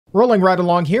Rolling right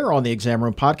along here on the Exam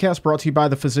Room Podcast, brought to you by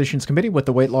the Physicians Committee with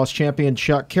the weight loss champion,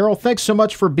 Chuck Carroll. Thanks so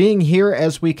much for being here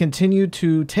as we continue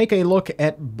to take a look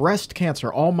at breast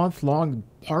cancer all month long,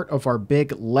 part of our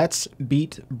big Let's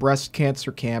Beat Breast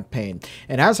Cancer campaign.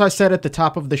 And as I said at the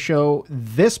top of the show,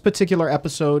 this particular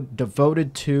episode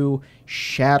devoted to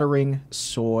shattering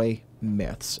soy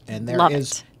myths. And there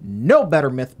is no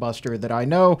better mythbuster that I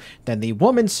know than the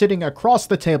woman sitting across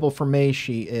the table from me.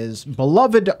 She is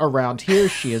beloved around here.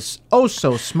 She is oh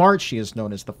so smart. She is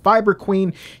known as the Fiber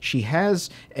Queen. She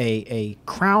has a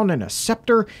crown and a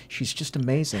scepter. She's just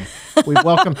amazing. We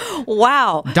welcome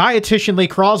wow, dietitian Lee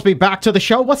Crosby back to the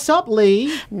show. What's up,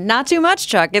 Lee? Not too much,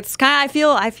 Chuck. It's kind of,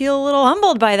 I feel a little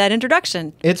humbled by that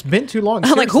introduction. It's been too long.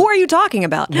 I'm like, who are you talking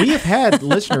about? We have had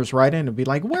listeners write in and be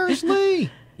like, where's Lee?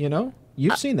 You know?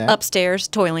 You've seen that. Upstairs,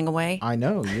 toiling away. I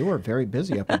know. You are very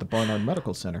busy up at the Barnard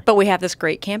Medical Center. But we have this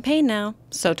great campaign now,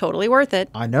 so totally worth it.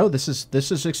 I know. This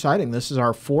is exciting. This is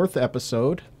our 4th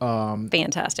episode.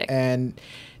 Fantastic. And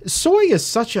soy is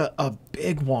such a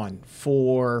big one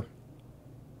for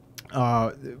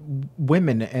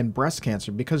women and breast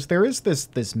cancer because there is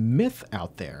this myth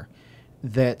out there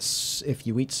that if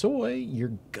you eat soy,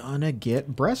 you're gonna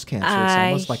get breast cancer. It's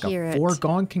almost like a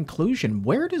foregone conclusion.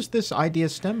 Where does this idea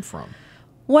stem from?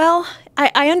 Well,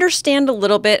 I understand a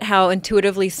little bit how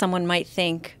intuitively someone might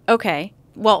think, okay,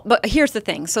 well, but here's the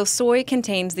thing. So soy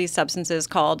contains these substances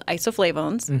called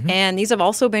isoflavones, and these have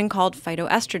also been called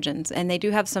phytoestrogens, and they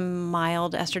do have some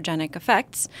mild estrogenic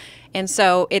effects. And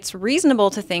so it's reasonable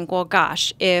to think, well,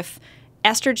 gosh, if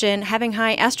having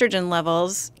high estrogen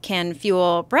levels can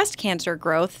fuel breast cancer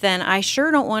growth, then I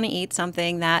sure don't want to eat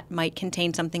something that might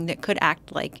contain something that could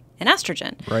act like an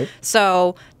estrogen. Right.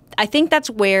 So I think that's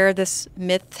where this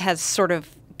myth has sort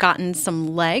of gotten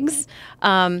some legs.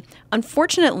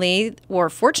 Unfortunately, or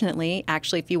fortunately,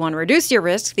 actually, if you want to reduce your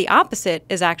risk, the opposite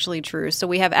is actually true. So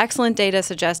we have excellent data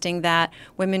suggesting that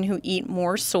women who eat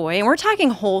more soy, and we're talking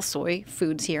whole soy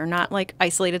foods here, not like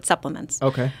isolated supplements.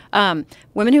 Okay.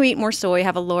 Women who eat more soy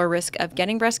have a lower risk of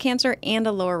getting breast cancer and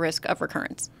a lower risk of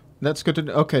recurrence. That's good to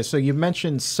know. Okay, so you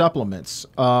mentioned supplements.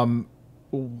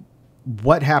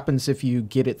 What happens if you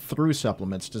get it through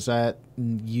supplements? Does that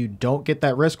you don't get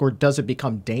that risk, or does it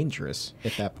become dangerous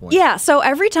at that point? Yeah, so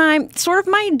every time, sort of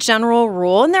my general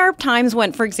rule, and there are times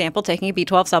when, for example, taking a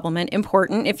B12 supplement,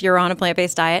 important if you're on a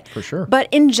plant-based diet. For sure. But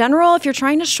in general, if you're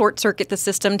trying to short-circuit the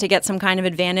system to get some kind of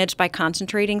advantage by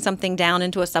concentrating something down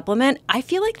into a supplement, I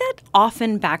feel like that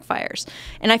often backfires.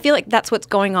 And I feel like that's what's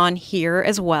going on here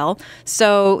as well.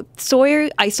 So soy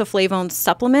isoflavone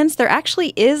supplements, there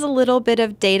actually is a little bit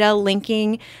of data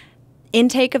linking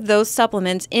intake of those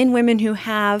supplements in women who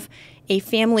have a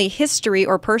family history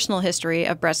or personal history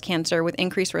of breast cancer with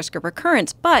increased risk of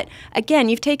recurrence. But again,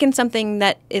 you've taken something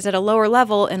that is at a lower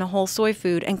level in a whole soy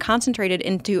food and concentrated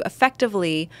into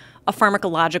effectively a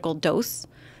pharmacological dose.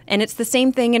 And it's the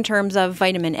same thing in terms of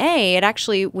vitamin A. It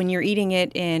actually, when you're eating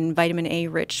it in vitamin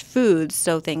A-rich foods,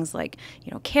 so things like,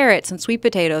 carrots and sweet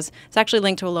potatoes, it's actually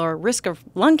linked to a lower risk of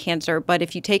lung cancer. But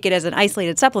if you take it as an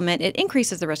isolated supplement, it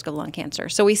increases the risk of lung cancer.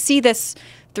 So we see this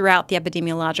throughout the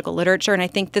epidemiological literature, and I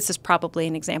think this is probably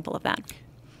an example of that.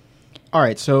 All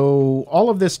right, so all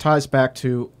of this ties back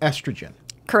to estrogen.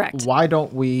 Correct. Why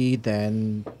don't we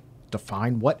then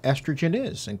define what estrogen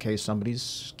is in case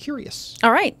somebody's curious?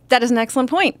 All right. That is an excellent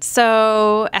point.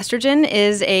 So estrogen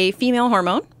is a female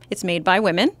hormone. It's made by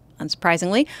women,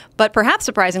 unsurprisingly. But perhaps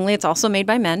surprisingly, it's also made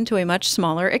by men to a much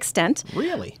smaller extent.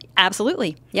 Really?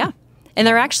 Absolutely. Yeah. And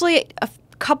there are actually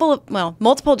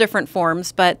multiple different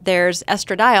forms, but there's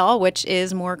estradiol, which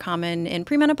is more common in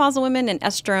premenopausal women, and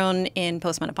estrone in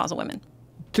postmenopausal women.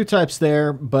 2 types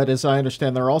there, but as I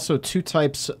understand, there are also 2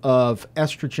 types of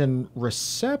estrogen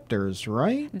receptors,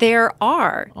 right? There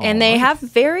are, and they have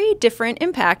very different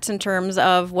impacts in terms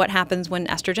of what happens when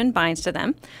estrogen binds to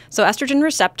them. So estrogen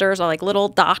receptors are like little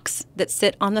docks that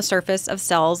sit on the surface of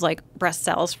cells, like breast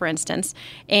cells, for instance,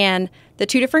 and the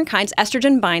 2 different kinds,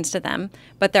 estrogen binds to them,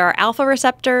 but there are alpha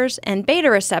receptors and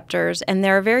beta receptors, and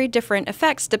there are very different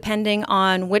effects depending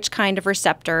on which kind of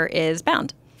receptor is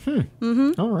bound.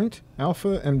 All right.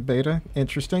 Alpha and beta.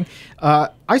 Interesting.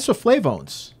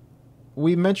 Isoflavones.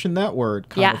 We mentioned that word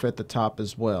kind of at the top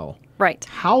as well. Right.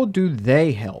 How do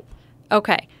they help?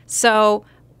 Okay. So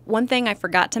one thing I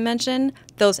forgot to mention,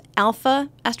 those alpha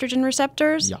estrogen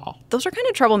receptors, those are kind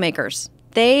of troublemakers.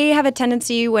 They have a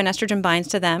tendency when estrogen binds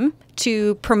to them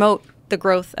to promote the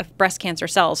growth of breast cancer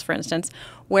cells, for instance,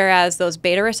 whereas those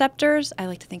beta receptors, I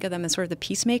like to think of them as sort of the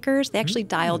peacemakers. They actually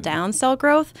dial down cell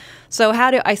growth. So how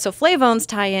do isoflavones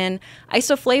tie in?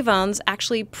 Isoflavones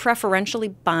actually preferentially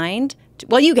bind to,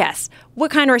 well, you guess.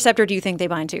 What kind of receptor do you think they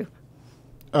bind to?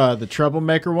 The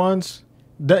troublemaker ones?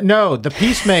 No, the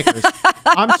peacemakers.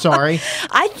 I'm sorry.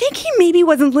 I think he maybe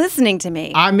wasn't listening to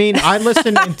me. I mean, I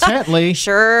listened intently.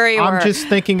 Sure you were. I'm just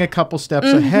thinking a couple steps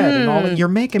ahead, and all you're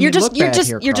making me look bad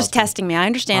here, You're just Crosby. testing me. I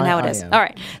understand how it is. am. All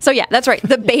right. So yeah, that's right.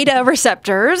 The beta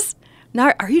receptors.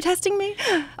 Now, are you testing me?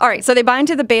 All right. So they bind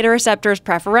to the beta receptors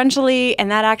preferentially,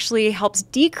 and that actually helps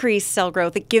decrease cell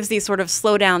growth. It gives these sort of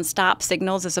slow down, stop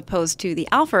signals as opposed to the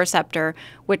alpha receptor,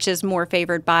 which is more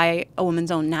favored by a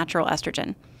woman's own natural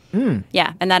estrogen.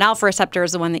 Yeah, and that alpha receptor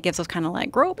is the one that gives us kind of like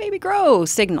grow, baby, grow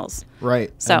signals.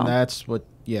 Right. So and that's what,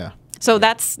 yeah. So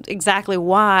that's exactly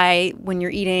why when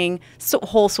you're eating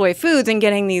whole soy foods and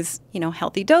getting these,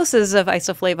 healthy doses of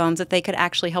isoflavones, that they could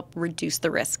actually help reduce the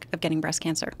risk of getting breast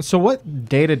cancer. So what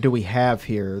data do we have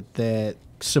here that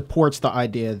supports the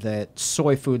idea that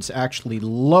soy foods actually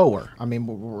lower, I mean,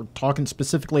 we're talking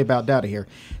specifically about data here,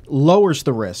 lowers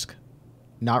the risk,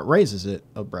 not raises it,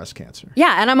 of breast cancer?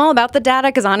 Yeah, and I'm all about the data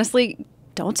because honestly,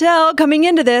 don't tell, coming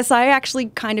into this, I actually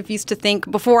kind of used to think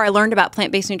before I learned about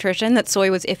plant-based nutrition that soy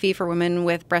was iffy for women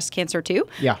with breast cancer too,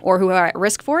 or who are at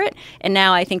risk for it. And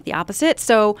now I think the opposite.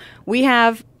 So we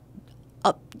have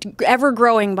a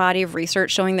ever-growing body of research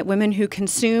showing that women who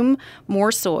consume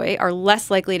more soy are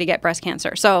less likely to get breast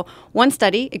cancer. So one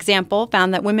study, example,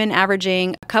 found that women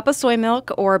averaging a cup of soy milk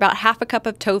or about half a cup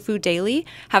of tofu daily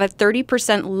have a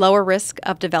 30% lower risk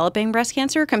of developing breast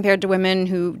cancer compared to women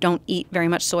who don't eat very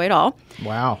much soy at all.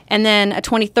 Wow. And then a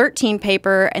 2013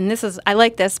 paper, and I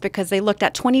like this because they looked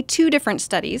at 22 different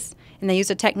studies, and they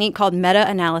used a technique called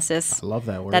meta-analysis. I love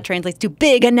that word. That translates to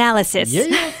big analysis.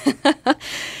 Yeah.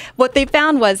 What they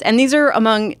found was, and these are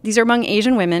among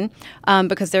Asian women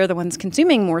because they're the ones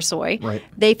consuming more soy. Right.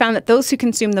 They found that those who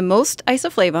consume the most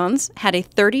isoflavones had a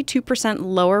 32%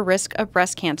 lower risk of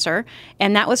breast cancer,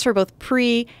 and that was for both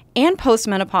pre and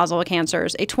postmenopausal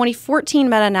cancers. A 2014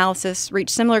 meta-analysis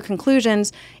reached similar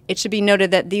conclusions. It should be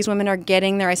noted that these women are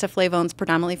getting their isoflavones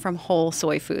predominantly from whole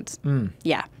soy foods.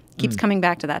 Yeah. Keeps coming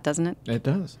back to that, doesn't it? It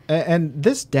does. And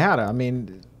this data, I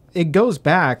mean, it goes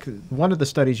back. One of the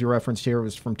studies you referenced here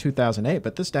was from 2008,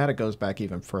 but this data goes back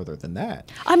even further than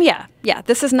that. Yeah.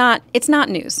 This is not, it's not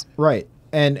news. Right.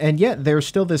 And yet there's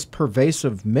still this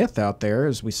pervasive myth out there,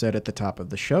 as we said at the top of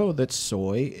the show, that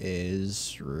soy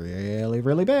is really,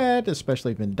 really bad,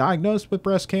 especially if you've been diagnosed with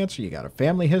breast cancer. You got a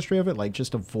family history of it, like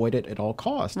just avoid it at all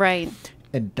costs. Right.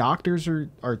 And doctors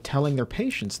are telling their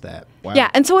patients that. Wow. Yeah,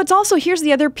 and so it's also, here's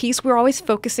the other piece, we're always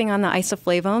focusing on the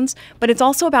isoflavones, but it's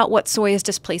also about what soy is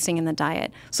displacing in the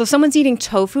diet. So if someone's eating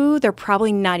tofu, they're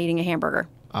probably not eating a hamburger.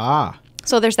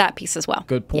 So there's that piece as well.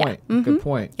 Good point. Yeah. Good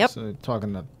point. Yep. So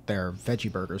talking to their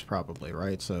veggie burgers probably,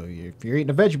 right? So if you're eating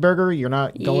a veggie burger, you're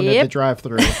not going to the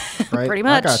drive-thru, right? Pretty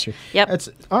much. I got you. Yep.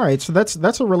 All right, so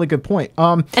that's a really good point.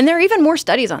 And there are even more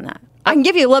studies on that. I can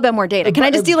give you a little bit more data. Can I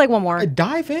just do like one more?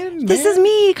 Dive in, man. This is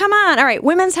me. Come on. All right.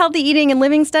 Women's Healthy Eating and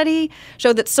Living study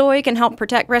showed that soy can help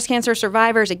protect breast cancer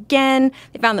survivors. Again,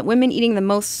 they found that women eating the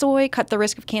most soy cut the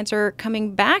risk of cancer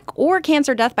coming back or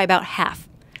cancer death by about half.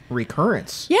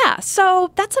 Recurrence. Yeah,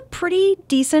 so that's a pretty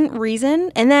decent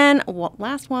reason. And then,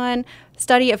 last one,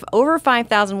 study of over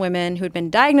 5,000 women who had been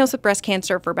diagnosed with breast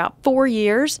cancer for about 4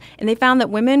 years. And they found that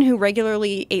women who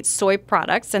regularly ate soy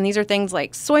products, and these are things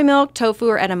like soy milk, tofu,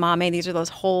 or edamame, these are those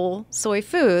whole soy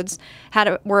foods,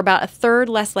 were about a third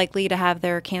less likely to have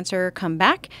their cancer come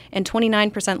back and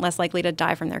 29% less likely to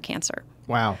die from their cancer.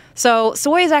 Wow. So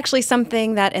soy is actually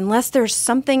something that, unless there's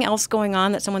something else going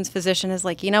on that someone's physician is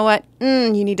like, you know what,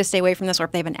 you need to stay away from this, or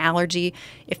if they have an allergy,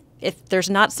 if there's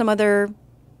not some other,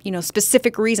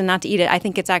 specific reason not to eat it, I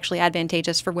think it's actually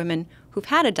advantageous for women who've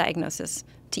had a diagnosis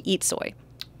to eat soy.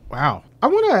 Wow. I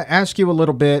want to ask you a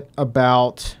little bit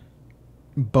about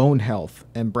bone health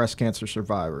and breast cancer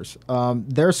survivors.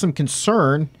 There's some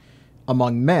concern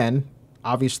among men,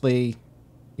 obviously,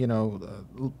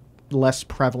 less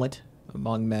prevalent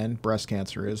among men, breast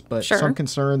cancer is, but some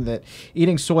concern that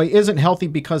eating soy isn't healthy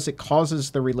because it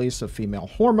causes the release of female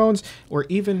hormones or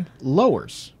even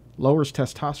lowers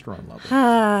testosterone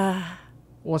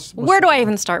levels. Where do I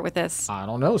even start with this? I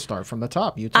don't know. Start from the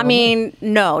top. You tell me.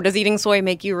 No. Does eating soy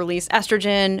make you release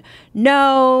estrogen?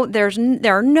 No. There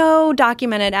are no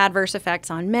documented adverse effects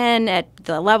on men at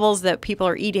the levels that people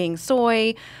are eating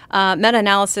soy.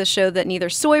 Meta-analysis showed that neither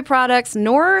soy products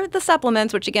nor the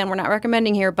supplements, which again we're not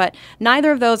recommending here, but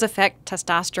neither of those affect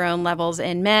testosterone levels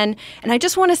in men. And I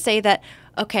just want to say that,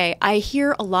 okay, I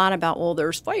hear a lot about, well,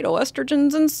 there's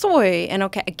phytoestrogens in soy. And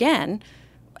okay, again,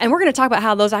 and we're going to talk about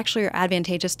how those actually are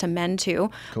advantageous to men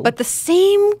too. Cool. But the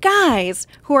same guys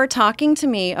who are talking to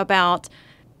me about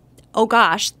oh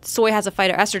gosh, soy has a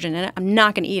phytoestrogen in it, I'm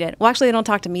not going to eat it. Well, actually, they don't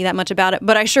talk to me that much about it,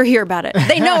 but I sure hear about it.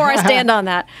 They know where I stand on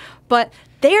that. But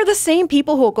they are the same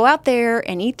people who will go out there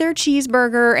and eat their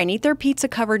cheeseburger and eat their pizza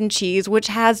covered in cheese, which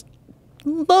has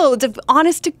loads of,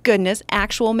 honest to goodness,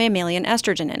 actual mammalian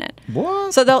estrogen in it.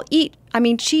 What? So they'll eat,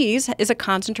 cheese is a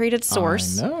concentrated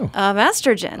source of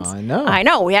estrogens. I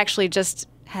know. We actually just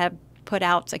have put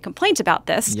out a complaint about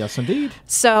this. Yes, indeed.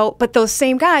 So, but those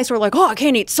same guys who are like, oh, I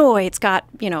can't eat soy. It's got,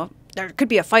 there could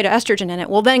be a phytoestrogen in it.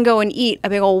 Will then go and eat a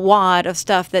big old wad of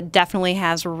stuff that definitely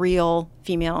has real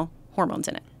female hormones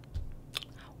in it.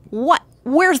 What?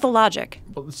 Where's the logic?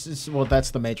 Well,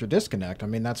 that's the major disconnect.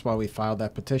 That's why we filed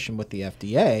that petition with the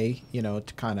FDA,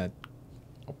 to kind of,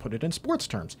 I'll put it in sports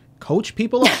terms, coach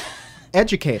people up,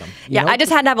 educate them. Yeah, I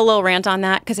just had to have a little rant on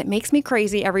that because it makes me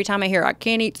crazy every time I hear I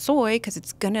can't eat soy because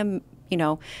it's going to,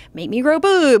 make me grow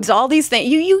boobs, all these things.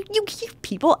 You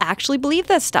people actually believe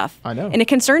this stuff. I know. And it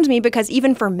concerns me because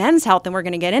even for men's health, and we're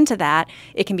going to get into that,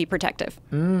 it can be protective.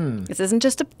 This isn't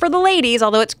just for the ladies,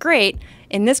 although it's great.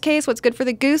 In this case, what's good for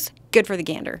the goose, good for the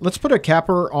gander. Let's put a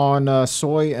capper on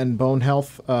soy and bone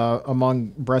health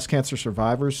among breast cancer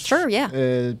survivors. Sure,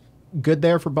 yeah. Good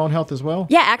there for bone health as well?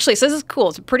 Yeah, actually. So this is cool.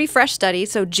 It's a pretty fresh study.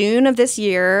 So June of this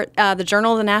year, the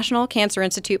Journal of the National Cancer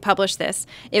Institute published this.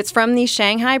 It's from the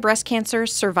Shanghai Breast Cancer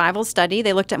Survival Study.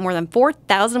 They looked at more than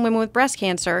 4,000 women with breast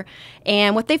cancer.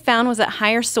 And what they found was that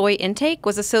higher soy intake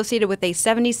was associated with a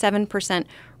 77%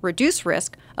 reduced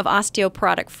risk of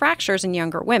osteoporotic fractures in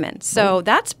younger women. So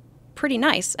that's pretty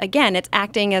nice. Again, it's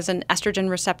acting as an estrogen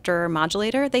receptor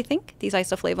modulator, they think, these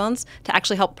isoflavones, to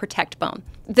actually help protect bone.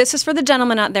 This is for the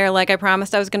gentleman out there, like I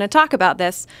promised I was going to talk about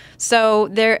this. So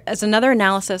there is another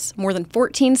analysis, more than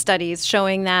 14 studies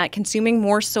showing that consuming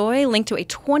more soy linked to a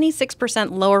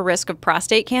 26% lower risk of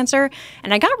prostate cancer.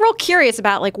 And I got real curious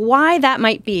about why that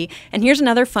might be. And here's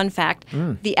another fun fact.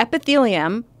 The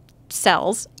epithelium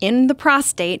cells in the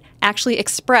prostate actually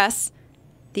express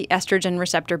the estrogen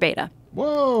receptor beta.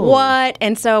 Whoa. What?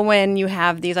 And so when you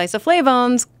have these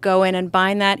isoflavones go in and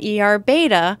bind that ER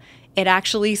beta, it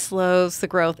actually slows the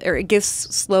growth, or it gives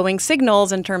slowing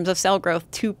signals in terms of cell growth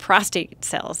to prostate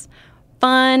cells.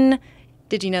 Fun.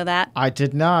 Did you know that? I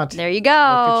did not. There you go.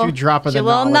 Look at you dropping the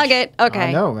little knowledge. nugget. Okay.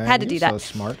 I know, man. Had to do that. So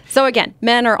smart. So again,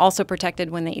 men are also protected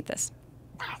when they eat this.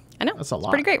 I know. That's a lot. It's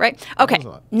pretty great, right? Okay.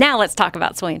 Now let's talk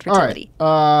about soy and fertility.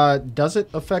 All right. Does it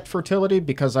affect fertility?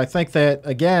 Because I think that,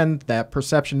 again, that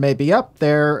perception may be up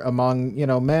there among,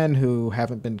 men who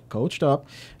haven't been coached up,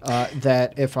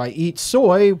 that if I eat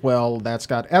soy, well, that's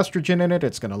got estrogen in it.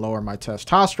 It's going to lower my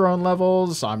testosterone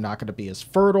levels. I'm not going to be as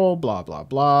fertile, blah, blah,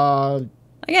 blah.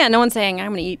 Again, no one's saying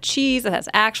I'm going to eat cheese that has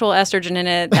actual estrogen in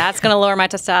it. That's going to lower my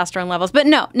testosterone levels. But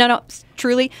no.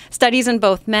 Truly, studies in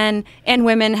both men and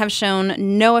women have shown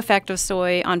no effect of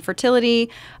soy on fertility.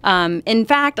 In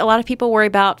fact, a lot of people worry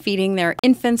about feeding their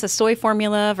infants a soy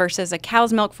formula versus a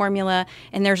cow's milk formula,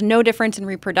 and there's no difference in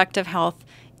reproductive health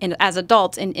as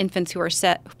adults in infants who are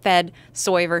fed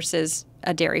soy versus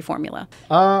a dairy formula.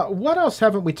 What else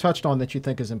haven't we touched on that you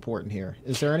think is important here?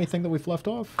 Is there anything that we've left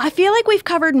off? I feel like we've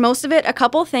covered most of it. A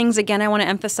couple things, again, I want to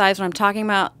emphasize when I'm talking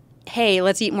about, hey,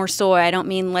 let's eat more soy. I don't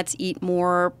mean let's eat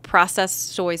more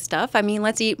processed soy stuff. I mean,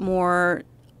 let's eat more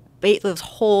those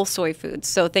whole soy foods.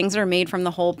 So things that are made from the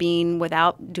whole bean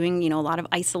without doing, a lot of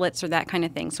isolates or that kind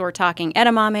of thing. So we're talking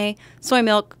edamame, soy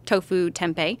milk, tofu,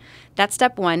 tempeh. That's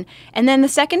step one. And then the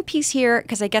second piece here,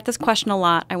 because I get this question a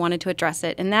lot, I wanted to address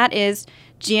it, and that is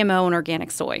GMO and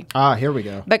organic soy. Here we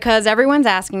go. Because everyone's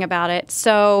asking about it.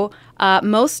 So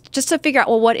just to figure out,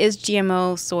 what is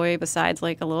GMO soy besides a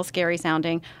little scary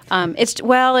sounding?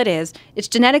 It is. It's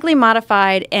genetically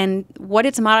modified, and what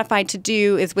it's modified to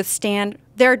do is withstand,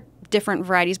 there are different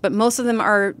varieties, but most of them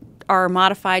are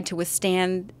modified to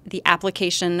withstand the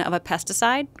application of a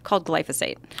pesticide called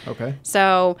glyphosate. Okay.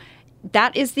 So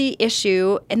that is the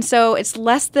issue. And so it's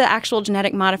less the actual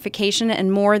genetic modification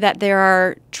and more that there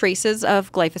are traces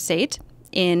of glyphosate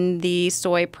in the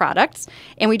soy products.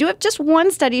 And we do have just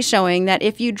one study showing that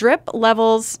if you drip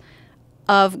levels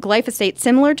of glyphosate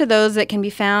similar to those that can be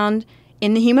found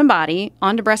in the human body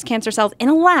onto breast cancer cells in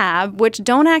a lab, which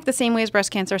don't act the same way as breast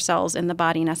cancer cells in the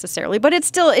body necessarily, but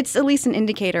it's at least an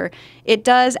indicator. It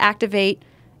does activate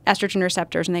estrogen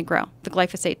receptors and they grow. The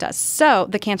glyphosate does. So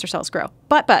the cancer cells grow.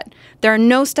 But there are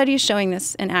no studies showing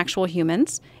this in actual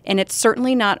humans, and it's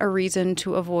certainly not a reason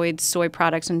to avoid soy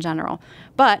products in general.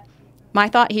 But my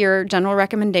thought here, general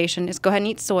recommendation, is go ahead and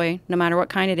eat soy, no matter what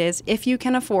kind it is, if you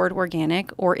can afford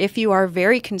organic, or if you are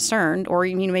very concerned, or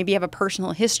maybe have a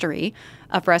personal history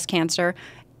of breast cancer,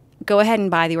 go ahead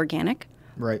and buy the organic.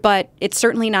 Right. But it's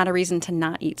certainly not a reason to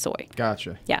not eat soy.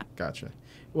 Gotcha. Yeah. Gotcha.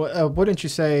 Well, wouldn't you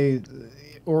say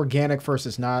organic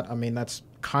versus not? I mean, that's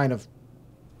kind of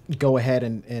go ahead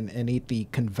and eat the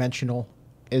conventional,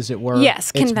 as it were.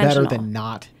 Yes, it's conventional. better than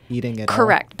not eating it.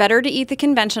 Correct. Better to eat the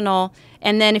conventional.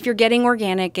 And then if you're getting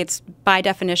organic, it's by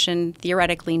definition,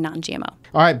 theoretically, non-GMO.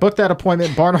 All right, book that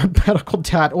appointment,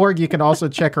 barnardmedical.org. You can also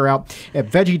check her out at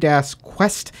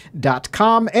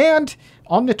veggie-quest.com and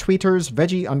on the Tweeters,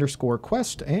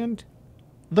 veggie_quest, and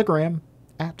the gram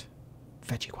at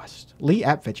VeggieQuest. Lee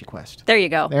at VeggieQuest. There you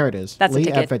go. There it is. That's Lee a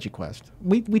ticket. at VeggieQuest.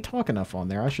 We talk enough on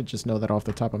there. I should just know that off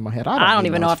the top of my head. I don't need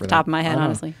even know notes off for the top that. of my head,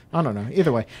 honestly. I don't know.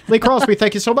 Either way. Lee Crosby,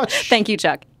 thank you so much. Thank you,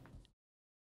 Chuck.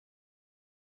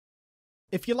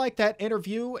 If you like that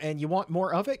interview and you want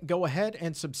more of it, go ahead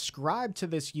and subscribe to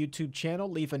this YouTube channel.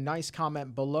 Leave a nice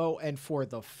comment below. And for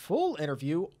the full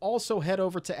interview, also head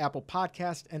over to Apple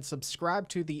Podcast and subscribe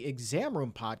to the Exam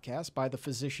Room Podcast by the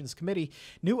Physicians Committee.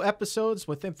 New episodes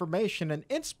with information and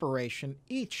inspiration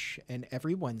each and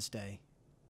every Wednesday.